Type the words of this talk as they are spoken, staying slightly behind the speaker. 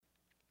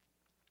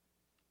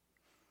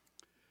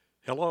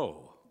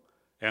Hello,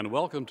 and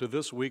welcome to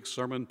this week's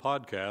sermon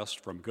podcast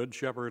from Good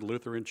Shepherd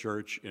Lutheran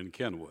Church in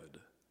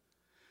Kenwood.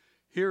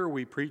 Here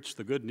we preach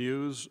the good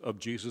news of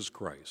Jesus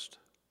Christ.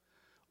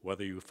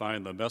 Whether you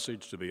find the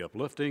message to be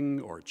uplifting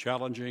or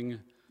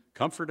challenging,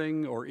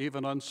 comforting or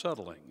even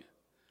unsettling,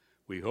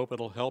 we hope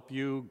it'll help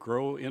you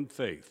grow in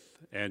faith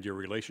and your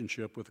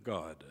relationship with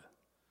God.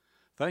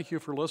 Thank you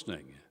for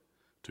listening.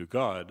 To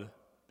God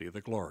be the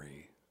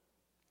glory.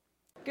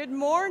 Good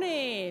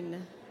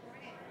morning.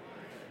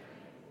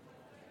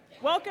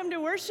 Welcome to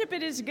worship.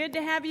 It is good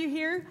to have you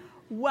here.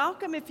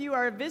 Welcome if you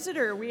are a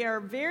visitor. We are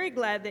very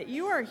glad that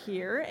you are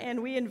here,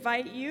 and we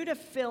invite you to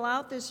fill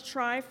out this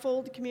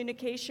tri-fold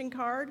communication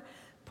card,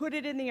 put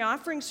it in the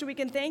offering so we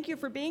can thank you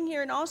for being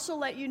here, and also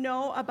let you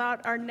know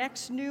about our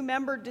next new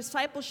member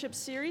discipleship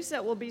series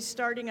that will be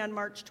starting on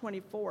March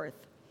 24th.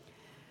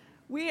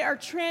 We are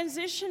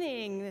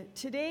transitioning.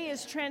 Today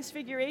is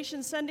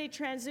Transfiguration Sunday,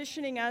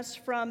 transitioning us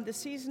from the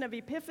season of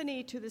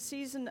Epiphany to the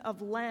season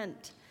of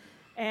Lent.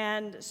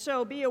 And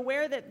so be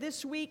aware that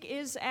this week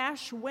is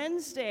Ash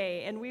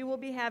Wednesday, and we will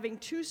be having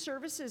two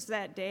services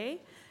that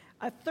day,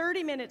 a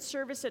 30-minute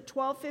service at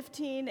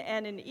 12:15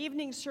 and an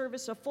evening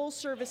service, a full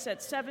service at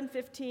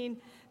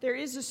 7:15. There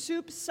is a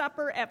soup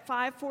supper at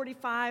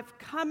 5:45.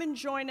 Come and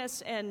join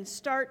us and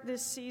start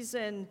this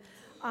season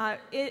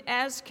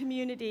as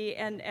community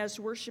and as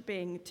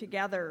worshiping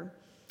together.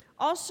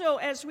 Also,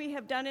 as we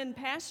have done in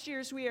past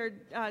years, we are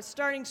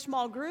starting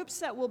small groups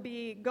that will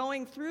be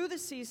going through the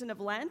season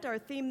of Lent. Our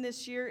theme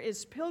this year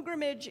is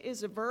Pilgrimage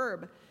is a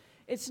Verb.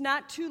 It's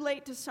not too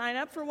late to sign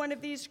up for one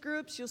of these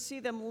groups. You'll see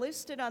them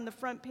listed on the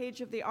front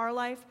page of the Our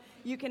Life.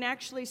 You can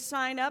actually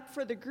sign up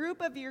for the group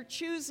of your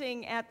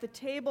choosing at the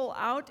table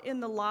out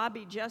in the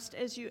lobby just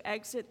as you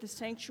exit the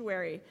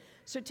sanctuary.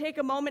 So take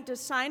a moment to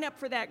sign up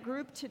for that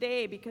group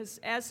today, because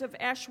as of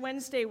Ash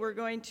Wednesday, we're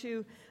going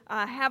to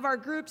have our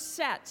groups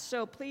set,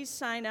 so please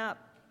sign up.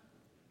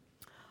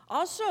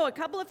 Also, a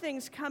couple of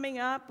things coming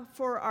up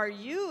for our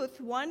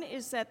youth. One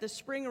is that the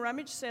spring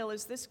rummage sale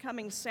is this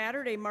coming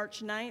Saturday,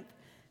 March 9th.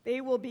 They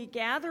will be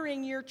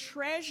gathering your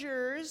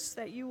treasures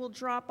that you will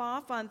drop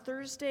off on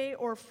Thursday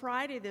or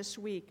Friday this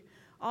week.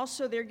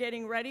 Also, they're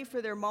getting ready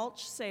for their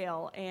mulch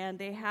sale, and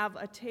they have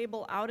a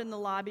table out in the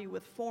lobby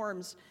with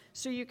forms,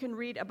 so you can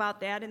read about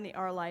that in the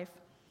Our Life.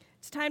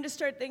 It's time to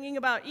start thinking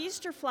about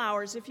Easter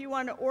flowers. If you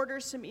want to order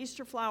some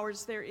Easter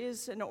flowers, there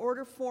is an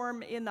order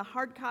form in the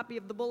hard copy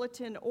of the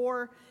bulletin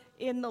or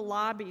in the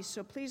lobby,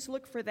 so please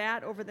look for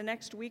that over the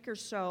next week or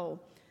so.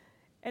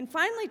 And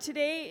finally,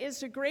 today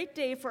is a great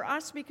day for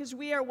us because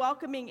we are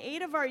welcoming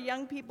 8 of our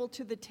young people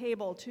to the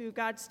table, to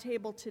God's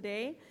table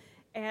today,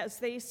 as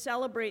they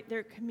celebrate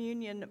their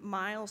communion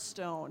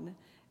milestone.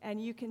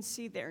 And you can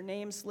see their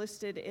names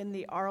listed in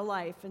the Our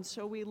Life, and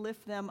so we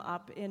lift them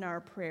up in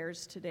our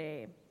prayers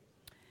today.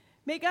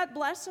 May God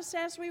bless us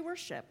as we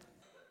worship.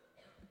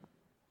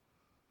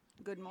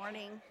 Good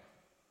morning.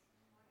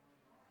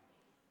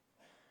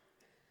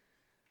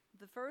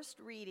 The first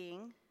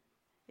reading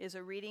is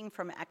a reading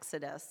from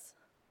Exodus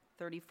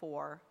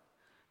 34,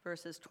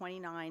 verses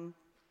 29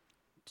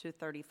 to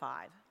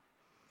 35.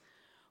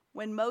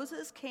 When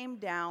Moses came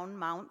down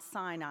Mount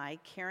Sinai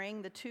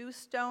carrying the 2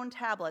 stone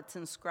tablets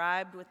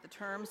inscribed with the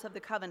terms of the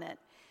covenant,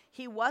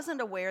 he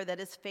wasn't aware that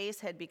his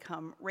face had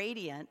become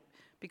radiant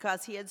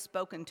because he had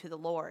spoken to the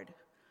Lord.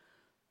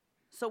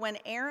 So when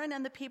Aaron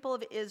and the people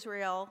of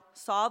Israel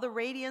saw the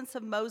radiance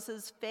of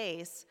Moses'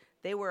 face,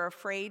 they were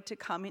afraid to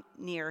come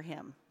near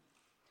him.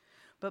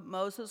 But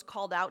Moses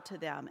called out to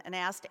them and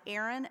asked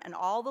Aaron and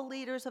all the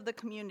leaders of the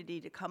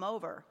community to come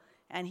over,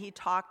 and he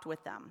talked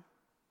with them.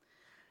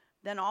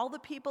 Then all the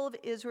people of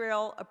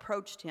Israel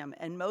approached him,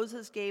 and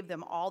Moses gave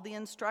them all the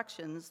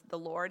instructions the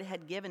Lord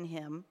had given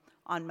him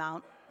on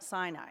Mount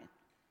Sinai.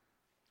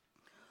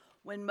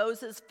 When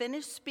Moses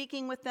finished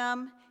speaking with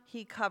them,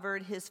 he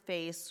covered his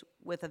face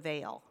with a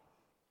veil.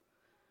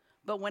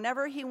 But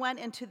whenever he went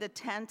into the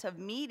tent of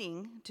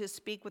meeting to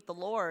speak with the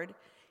Lord,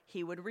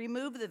 he would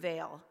remove the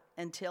veil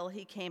until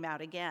he came out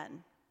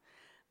again.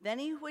 Then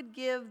he would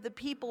give the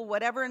people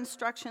whatever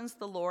instructions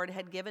the Lord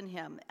had given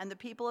him, and the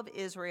people of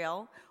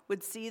Israel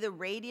would see the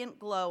radiant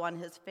glow on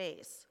his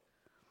face.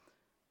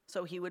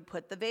 So he would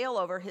put the veil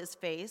over his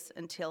face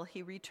until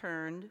he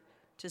returned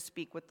to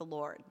speak with the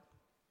Lord.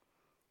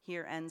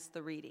 Here ends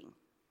the reading.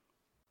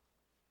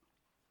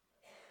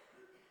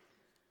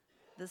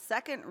 The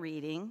second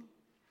reading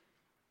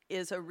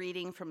is a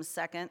reading from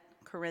 2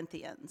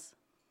 Corinthians.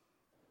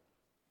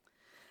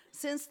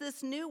 Since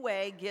this new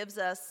way gives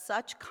us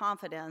such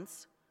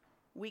confidence,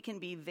 we can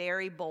be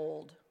very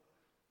bold.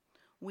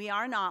 We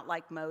are not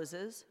like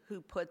Moses,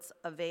 who puts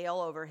a veil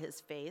over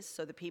his face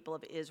so the people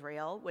of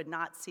Israel would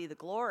not see the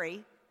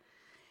glory,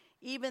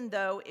 even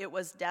though it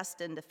was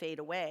destined to fade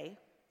away.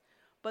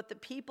 But the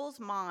people's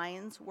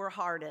minds were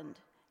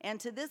hardened, and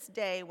to this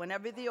day,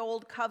 whenever the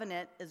old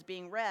covenant is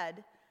being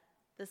read,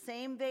 the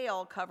same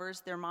veil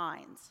covers their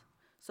minds,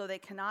 so they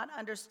cannot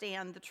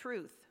understand the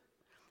truth.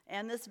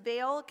 And this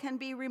veil can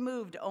be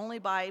removed only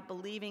by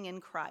believing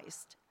in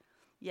Christ.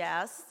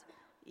 Yes,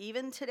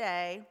 even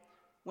today,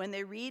 When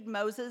they read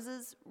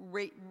Moses'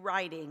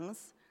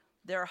 writings,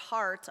 their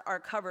hearts are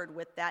covered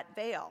with that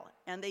veil,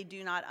 and they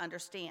do not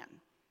understand.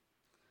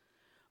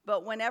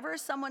 But whenever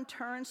someone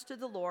turns to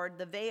the Lord,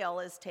 the veil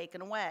is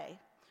taken away.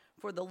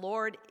 For the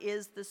Lord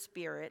is the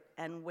Spirit,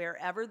 and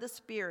wherever the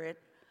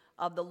Spirit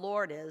of the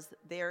Lord is,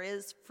 there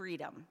is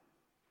freedom.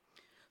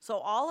 So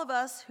all of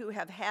us who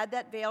have had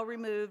that veil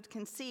removed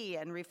can see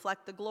and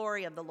reflect the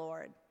glory of the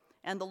Lord.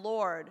 And the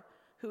Lord,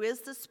 who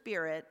is the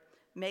Spirit,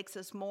 makes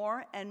us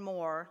more and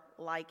more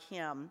like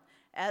him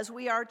as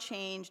we are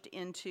changed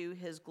into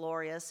his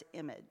glorious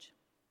image.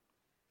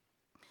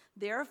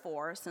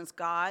 Therefore, since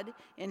God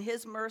in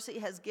his mercy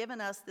has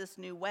given us this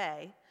new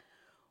way,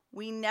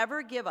 we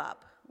never give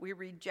up. We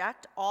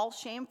reject all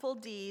shameful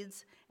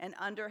deeds and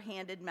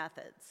underhanded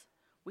methods.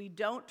 We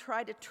don't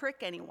try to trick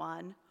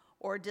anyone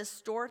or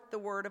distort the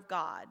word of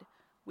God.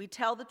 We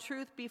tell the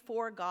truth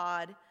before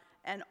God,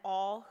 and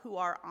all who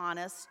are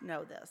honest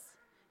know this.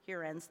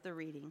 Here ends the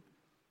reading.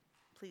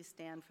 Please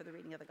stand for the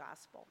reading of the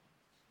gospel.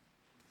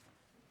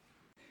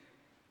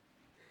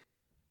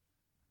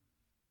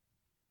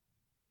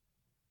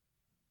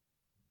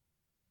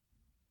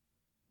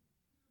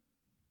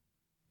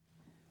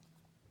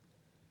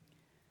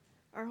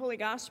 Our Holy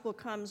Gospel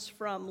comes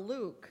from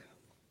Luke.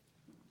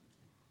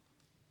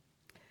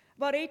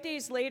 About 8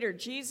 days later,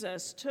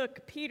 Jesus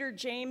took Peter,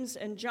 James,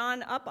 and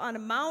John up on a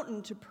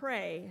mountain to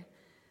pray.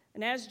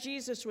 And as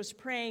Jesus was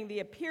praying, the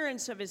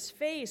appearance of his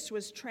face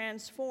was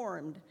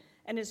transformed,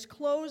 and his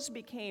clothes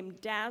became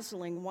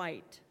dazzling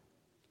white.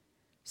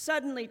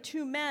 Suddenly,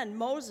 two men,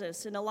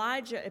 Moses and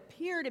Elijah,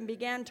 appeared and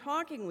began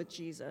talking with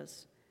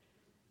Jesus.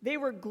 They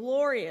were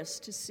glorious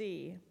to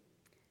see.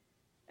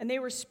 And they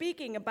were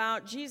speaking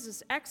about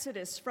Jesus'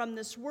 exodus from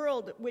this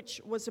world, which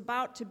was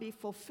about to be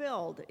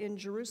fulfilled in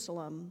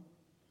Jerusalem.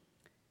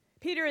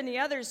 Peter and the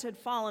others had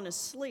fallen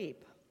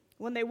asleep.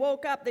 When they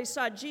woke up, they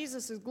saw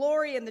Jesus'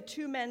 glory and the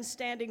two men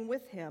standing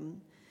with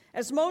him.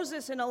 As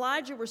Moses and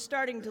Elijah were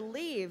starting to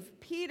leave,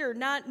 Peter,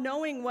 not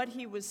knowing what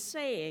he was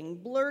saying,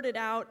 blurted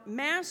out,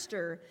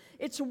 "Master,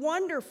 it's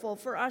wonderful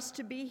for us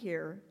to be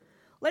here.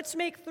 Let's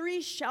make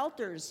 3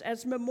 shelters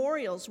as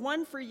memorials,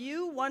 one for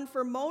you, one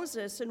for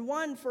Moses, and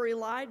one for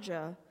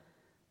Elijah."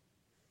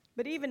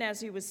 But even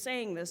as he was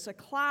saying this, a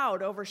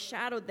cloud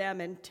overshadowed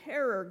them, and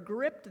terror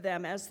gripped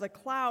them as the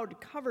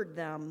cloud covered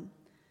them.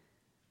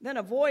 Then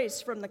a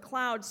voice from the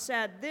cloud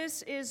said,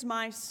 "This is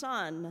my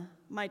son,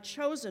 my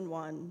chosen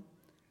one.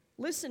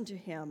 Listen to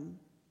him."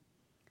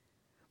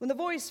 When the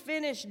voice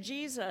finished,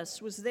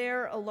 Jesus was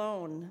there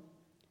alone.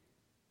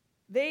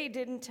 They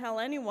didn't tell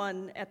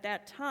anyone at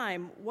that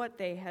time what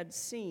they had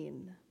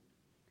seen.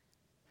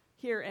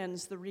 Here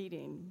ends the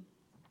reading.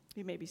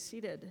 You may be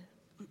seated.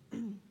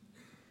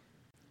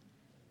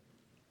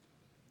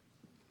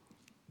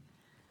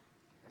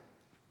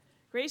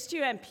 Grace to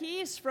you and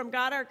peace from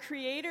God our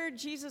Creator,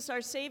 Jesus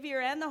our Savior,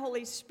 and the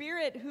Holy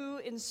Spirit who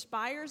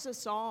inspires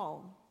us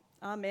all.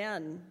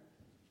 Amen.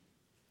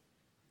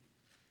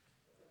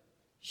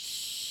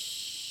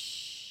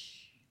 Shh.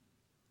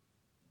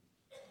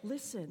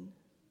 Listen.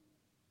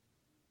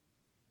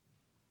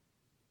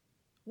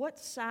 What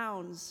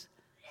sounds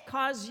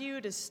cause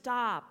you to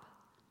stop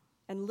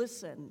and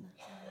listen?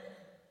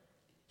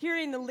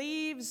 Hearing the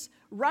leaves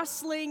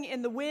rustling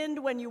in the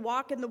wind when you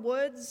walk in the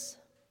woods,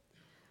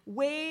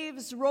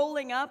 waves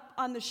rolling up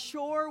on the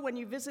shore when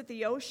you visit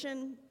the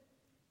ocean,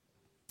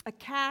 a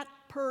cat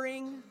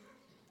purring,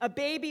 a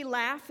baby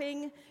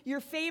laughing, your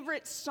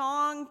favorite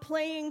song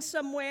playing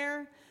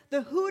somewhere,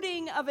 the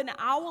hooting of an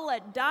owl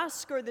at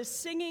dusk or the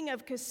singing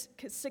of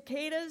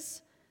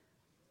cicadas,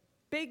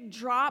 big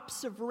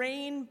drops of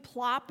rain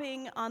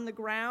plopping on the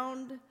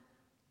ground.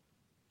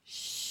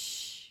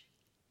 Shh,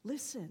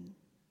 listen.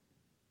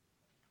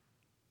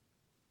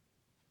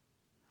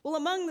 Well,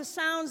 among the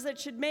sounds that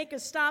should make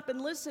us stop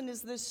and listen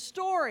is this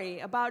story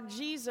about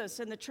Jesus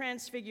and the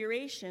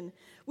Transfiguration.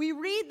 We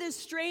read this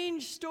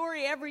strange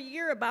story every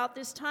year about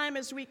this time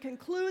as we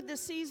conclude the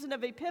season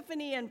of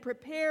Epiphany and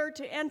prepare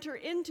to enter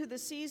into the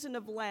season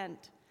of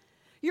Lent.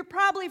 You're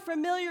probably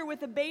familiar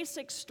with the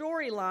basic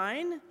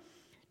storyline.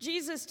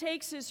 Jesus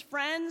takes his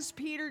friends,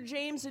 Peter,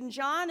 James, and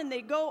John, and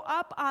they go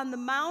up on the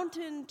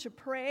mountain to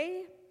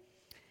pray.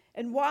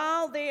 And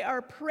while they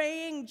are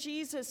praying,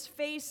 Jesus'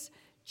 face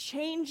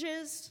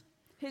changes.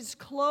 His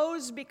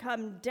clothes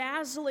become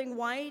dazzling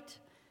white.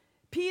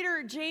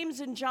 Peter, James,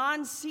 and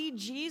John see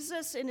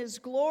Jesus in his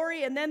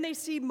glory, and then they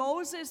see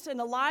Moses and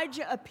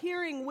Elijah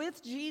appearing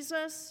with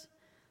Jesus.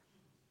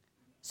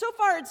 So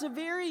far, it's a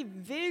very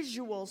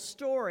visual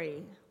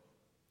story.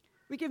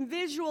 We can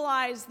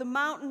visualize the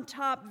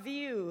mountaintop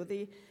view,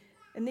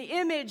 and the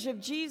image of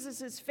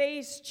Jesus'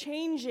 face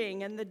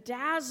changing, and the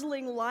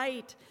dazzling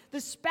light,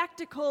 the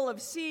spectacle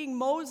of seeing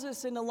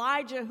Moses and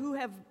Elijah, who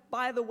have,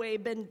 by the way,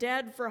 been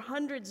dead for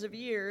hundreds of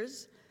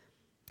years.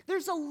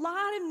 There's a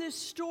lot in this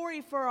story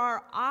for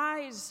our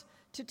eyes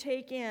to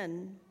take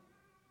in.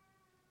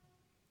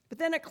 But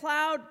then a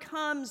cloud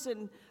comes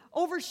and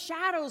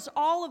overshadows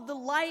all of the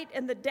light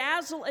and the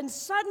dazzle, and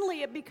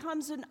suddenly it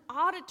becomes an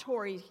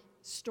auditory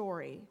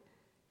story.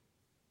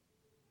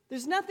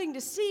 There's nothing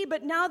to see,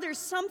 but now there's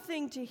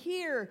something to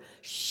hear.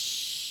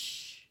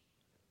 Shh.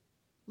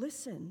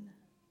 Listen.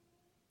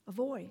 A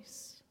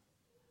voice.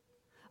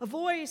 A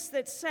voice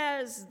that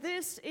says,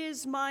 "This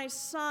is my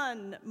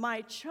son,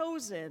 my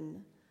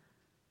chosen.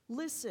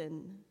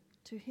 Listen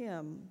to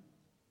him."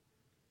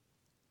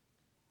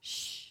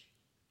 Shh.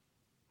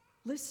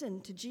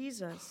 Listen to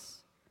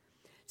Jesus.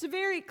 It's a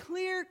very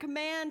clear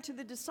command to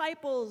the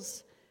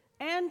disciples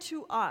and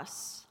to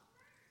us.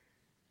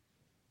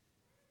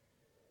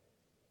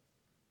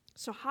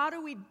 So how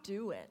do we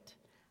do it?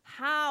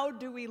 How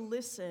do we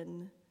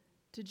listen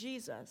to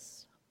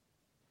Jesus?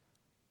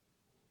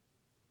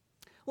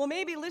 Well,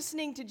 maybe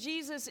listening to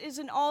Jesus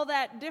isn't all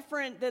that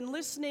different than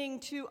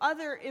listening to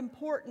other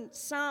important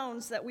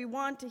sounds that we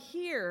want to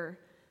hear.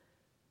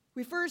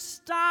 We first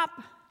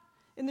stop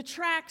in the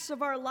tracks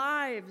of our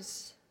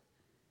lives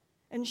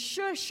and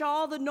shush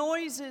all the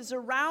noises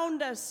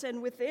around us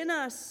and within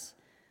us,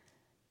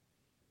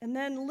 and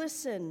then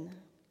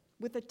listen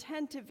with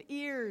attentive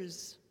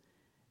ears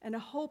and a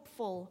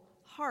hopeful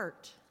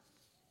heart.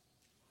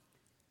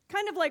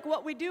 Kind of like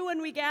what we do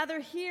when we gather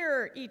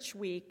here each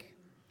week.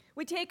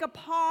 We take a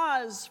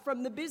pause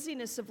from the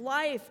busyness of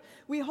life.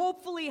 We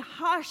hopefully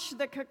hush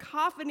the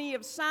cacophony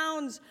of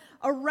sounds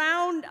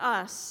around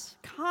us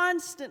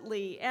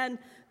constantly and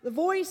the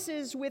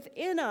voices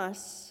within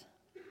us.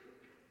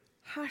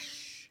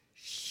 Hush,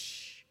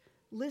 shh,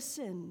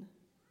 listen.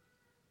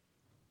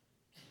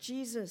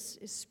 Jesus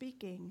is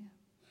speaking.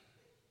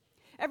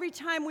 Every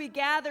time we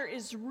gather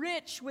is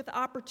rich with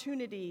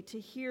opportunity to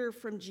hear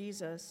from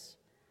Jesus.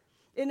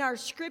 In our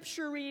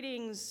scripture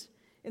readings,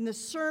 in the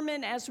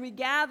sermon, as we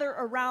gather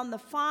around the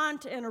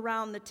font and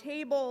around the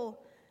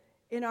table,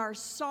 in our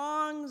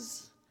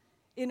songs,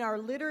 in our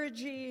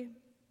liturgy,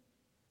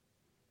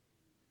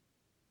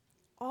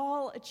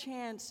 all a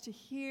chance to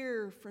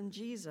hear from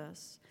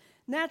Jesus.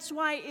 And that's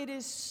why it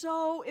is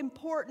so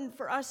important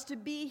for us to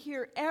be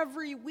here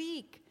every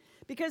week,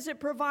 because it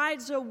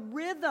provides a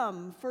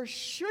rhythm for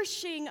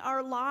shushing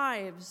our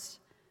lives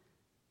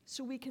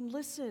so we can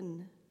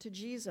listen to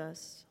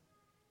Jesus.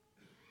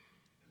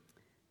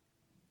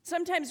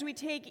 Sometimes we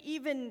take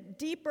even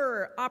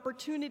deeper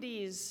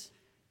opportunities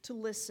to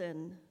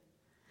listen.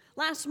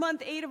 Last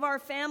month, 8 of our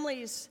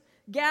families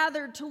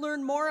gathered to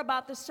learn more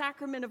about the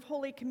sacrament of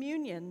Holy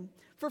Communion.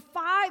 For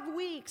 5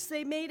 weeks,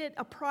 they made it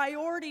a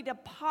priority to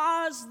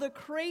pause the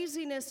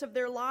craziness of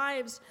their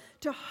lives,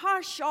 to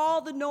hush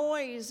all the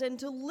noise, and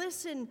to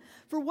listen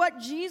for what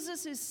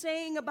Jesus is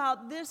saying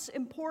about this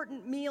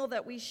important meal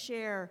that we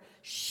share.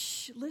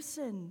 Shh,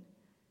 listen.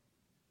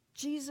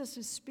 Jesus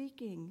is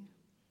speaking.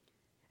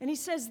 And he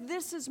says,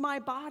 "This is my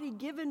body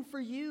given for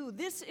you.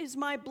 This is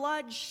my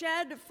blood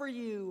shed for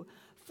you.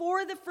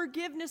 For the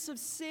forgiveness of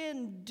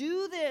sin,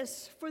 do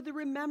this for the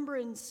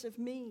remembrance of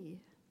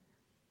me."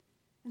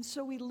 And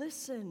so we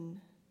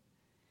listen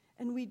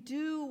and we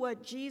do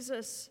what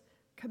Jesus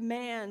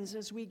commands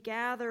as we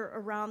gather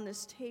around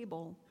this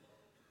table.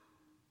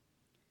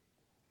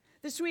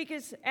 This week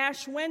is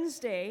Ash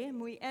Wednesday,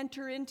 and we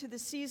enter into the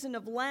season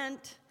of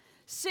Lent,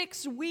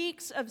 6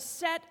 weeks of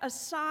set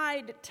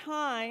aside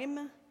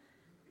time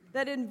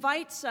that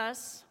invites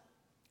us,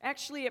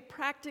 actually it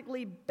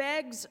practically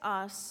begs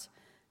us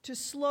to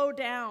slow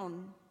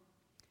down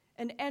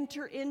and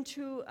enter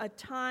into a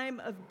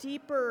time of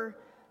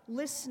deeper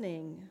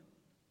listening,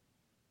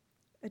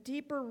 a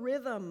deeper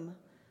rhythm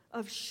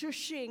of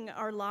shushing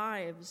our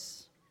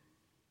lives.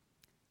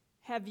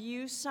 Have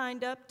you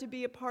signed up to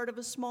be a part of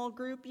a small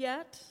group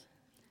yet?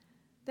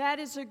 That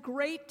is a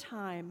great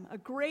time, a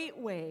great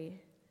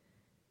way,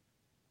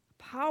 a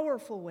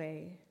powerful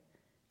way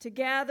to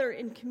gather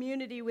in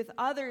community with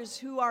others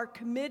who are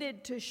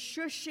committed to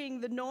shushing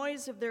the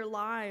noise of their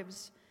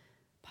lives,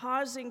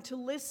 pausing to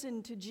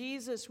listen to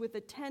Jesus with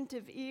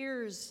attentive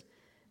ears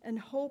and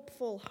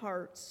hopeful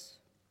hearts.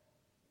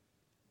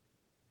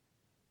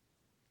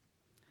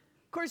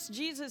 Of course,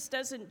 Jesus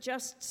doesn't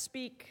just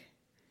speak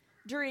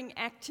during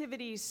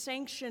activities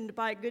sanctioned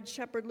by Good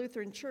Shepherd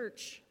Lutheran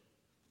Church.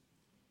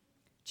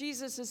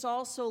 Jesus is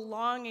also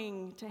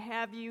longing to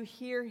have you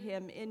hear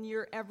him in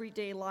your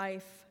everyday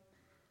life.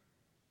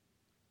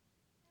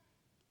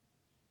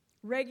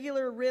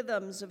 Regular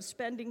rhythms of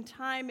spending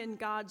time in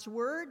God's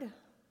Word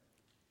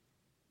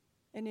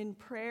and in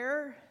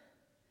prayer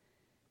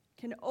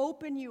can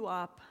open you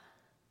up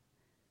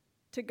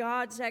to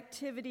God's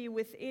activity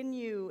within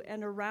you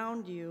and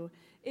around you.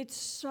 It's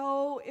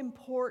so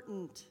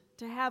important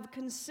to have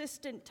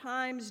consistent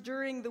times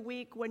during the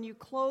week when you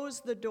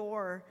close the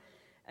door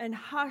and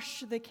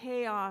hush the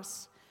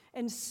chaos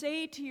and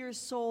say to your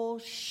soul,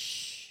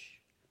 "Shh,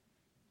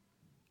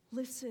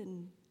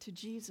 listen to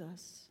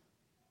Jesus."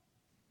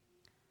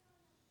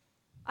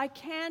 I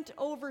can't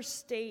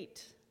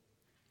overstate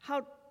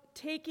how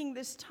taking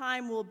this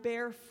time will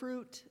bear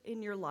fruit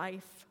in your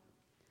life.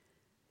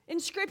 In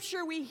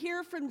Scripture, we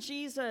hear from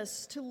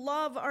Jesus to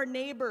love our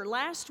neighbor.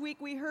 Last week,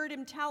 we heard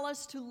him tell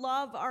us to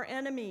love our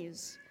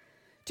enemies,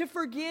 to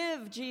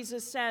forgive,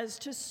 Jesus says,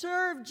 to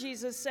serve,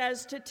 Jesus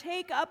says, to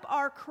take up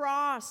our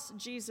cross,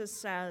 Jesus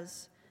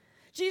says,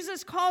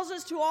 Jesus calls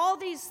us to all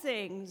these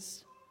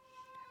things,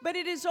 but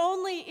it is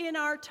only in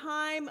our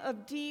time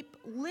of deep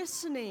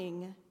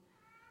listening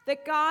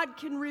that God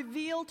can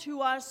reveal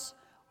to us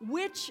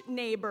which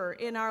neighbor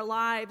in our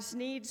lives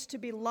needs to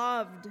be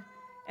loved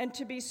and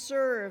to be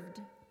served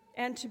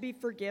and to be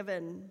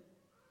forgiven.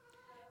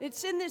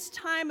 It's in this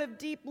time of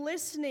deep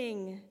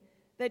listening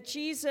that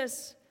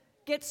Jesus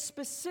gets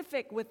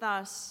specific with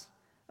us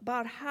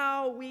about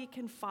how we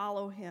can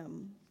follow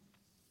him.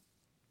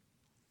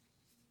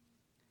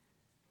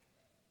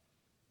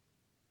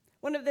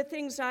 One of the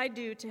things I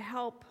do to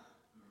help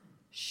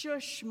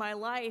shush my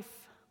life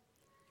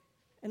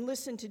and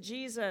listen to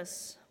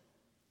Jesus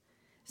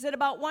is that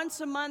about once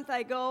a month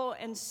I go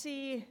and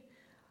see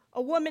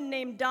a woman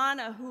named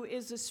Donna, who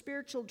is a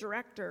spiritual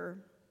director.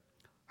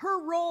 Her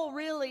role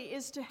really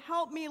is to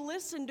help me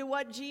listen to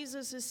what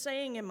Jesus is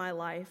saying in my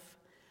life.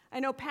 I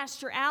know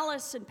Pastor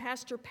Alice and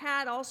Pastor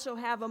Pat also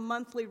have a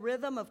monthly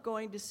rhythm of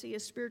going to see a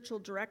spiritual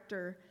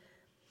director.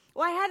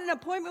 Well, I had an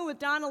appointment with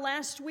Donna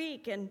last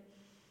week, and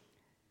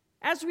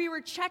as we were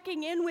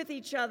checking in with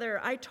each other,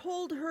 I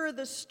told her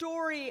the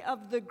story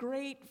of the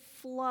great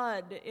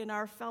flood in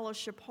our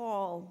fellowship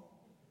hall.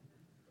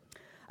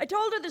 I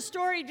told her the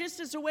story just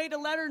as a way to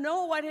let her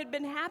know what had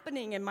been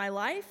happening in my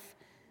life.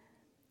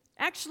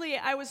 Actually,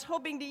 I was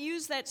hoping to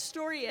use that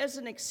story as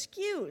an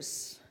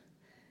excuse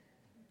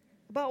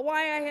about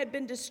why I had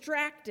been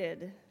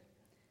distracted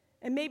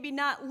and maybe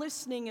not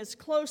listening as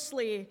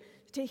closely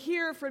to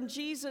hear from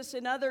Jesus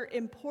in other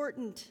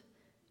important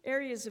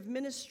areas of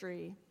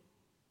ministry.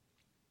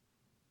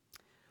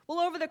 Well,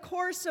 over the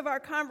course of our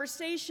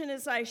conversation,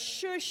 as I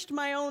shushed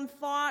my own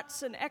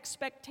thoughts and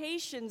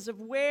expectations of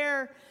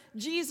where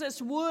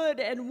Jesus would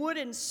and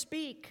wouldn't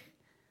speak,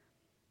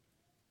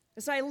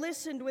 as I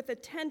listened with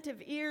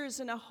attentive ears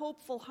and a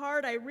hopeful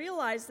heart, I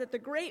realized that the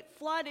great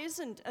flood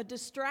isn't a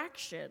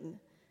distraction.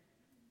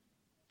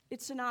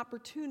 It's an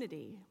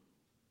opportunity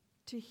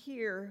to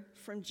hear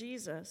from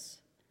Jesus.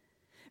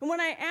 And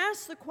when I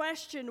asked the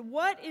question,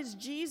 what is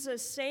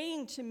Jesus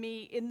saying to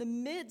me in the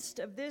midst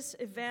of this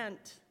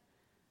event,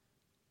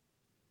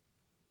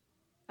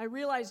 I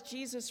realized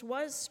Jesus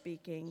was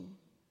speaking,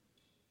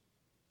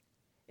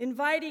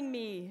 inviting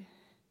me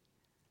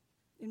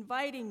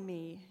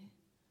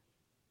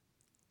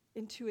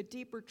into a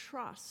deeper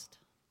trust,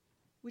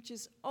 which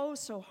is oh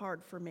so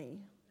hard for me.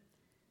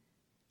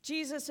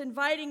 Jesus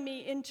inviting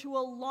me into a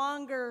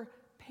longer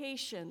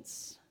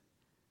patience,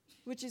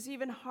 which is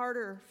even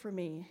harder for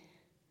me.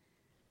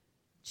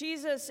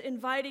 Jesus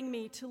inviting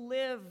me to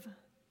live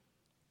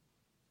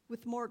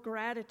with more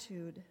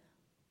gratitude.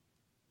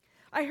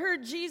 I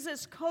heard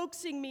Jesus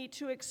coaxing me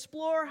to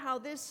explore how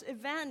this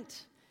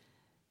event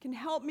can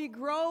help me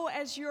grow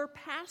as your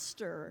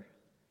pastor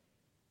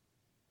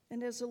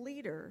and as a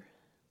leader.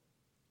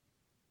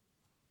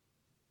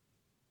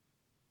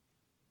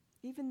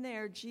 Even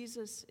there,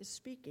 Jesus is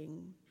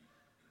speaking.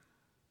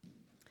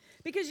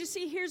 Because you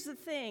see, here's the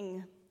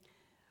thing.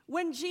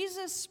 When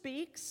Jesus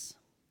speaks,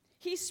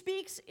 he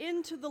speaks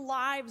into the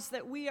lives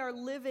that we are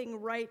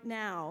living right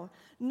now,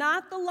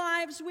 not the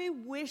lives we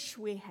wish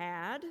we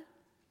had,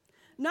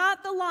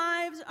 not the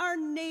lives our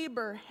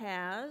neighbor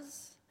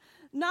has,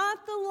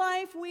 not the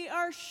life we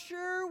are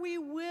sure we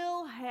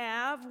will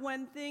have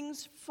when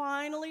things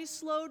finally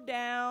slow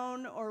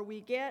down or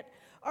we get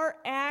our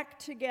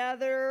act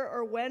together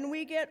or when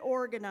we get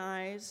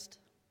organized.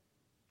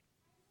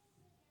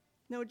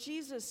 No,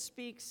 Jesus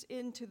speaks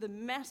into the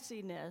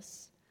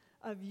messiness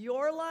of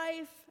your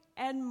life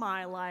and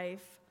my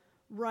life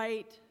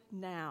right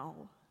now.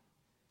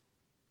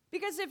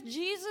 Because if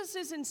Jesus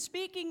isn't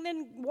speaking,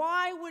 then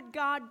why would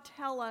God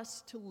tell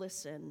us to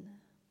listen?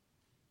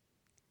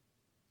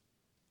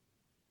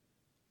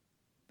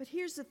 But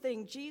here's the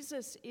thing,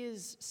 Jesus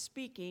is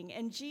speaking,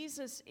 and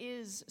Jesus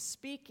is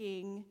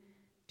speaking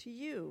to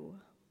you.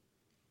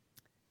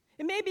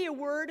 It may be a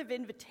word of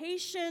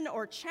invitation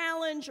or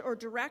challenge or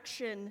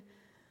direction,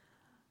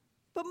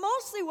 but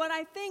mostly what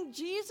I think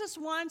Jesus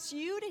wants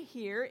you to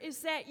hear is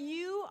that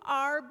you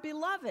are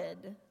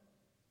beloved,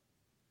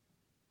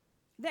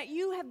 that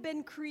you have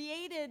been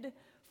created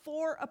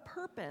for a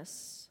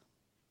purpose.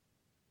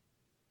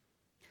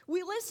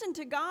 We listen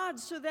to God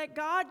so that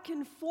God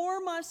can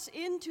form us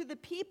into the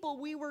people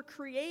we were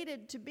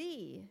created to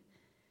be.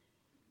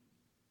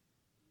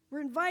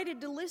 We're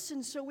invited to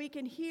listen so we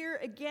can hear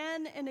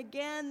again and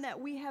again that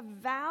we have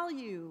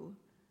value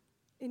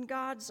in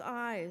God's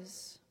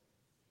eyes.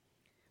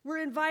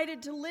 We're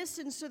invited to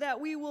listen so that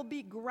we will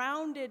be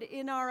grounded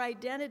in our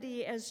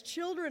identity as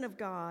children of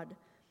God,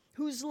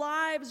 whose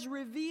lives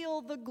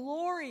reveal the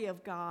glory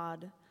of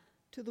God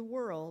to the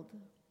world.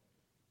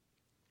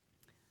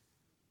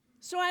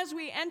 So as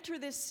we enter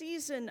this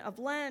season of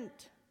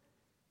Lent,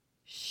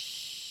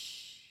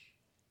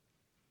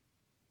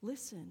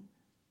 listen,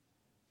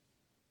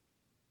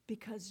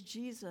 because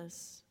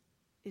Jesus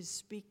is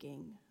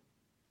speaking.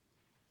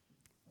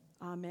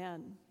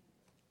 Amen.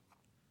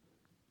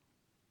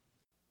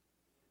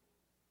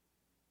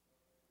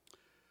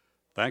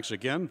 Thanks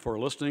again for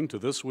listening to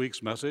this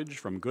week's message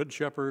from Good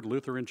Shepherd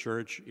Lutheran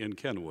Church in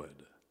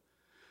Kenwood.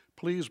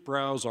 please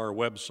browse our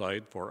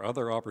website for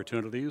other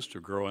opportunities to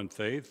grow in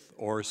faith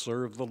or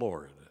serve the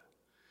Lord.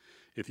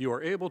 If you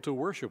are able to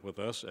worship with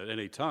us at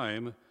any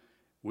time,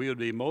 we would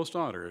be most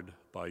honored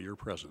by your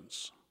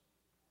presence.